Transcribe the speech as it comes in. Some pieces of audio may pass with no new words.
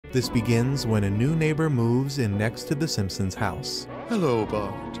This begins when a new neighbor moves in next to the Simpsons' house. Hello,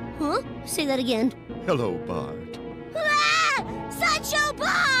 Bart. Huh? Say that again. Hello, Bart. Ah! Sideshow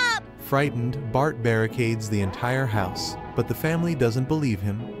Bob! Frightened, Bart barricades the entire house, but the family doesn't believe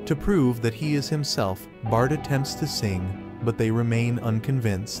him. To prove that he is himself, Bart attempts to sing, but they remain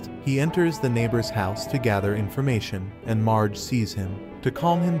unconvinced. He enters the neighbor's house to gather information, and Marge sees him. To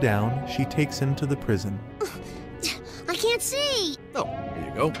calm him down, she takes him to the prison. I can't see. Oh, here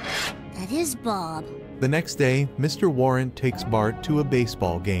you go. That is Bob. The next day, Mr. Warrant takes Bart to a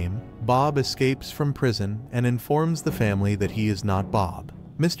baseball game. Bob escapes from prison and informs the family that he is not Bob.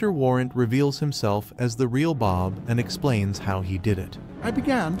 Mr. Warrant reveals himself as the real Bob and explains how he did it. I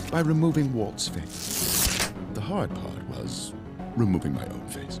began by removing Walt's face. The hard part was removing my own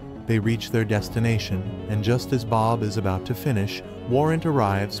face. They reach their destination, and just as Bob is about to finish, Warrant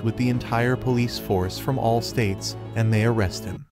arrives with the entire police force from all states, and they arrest him.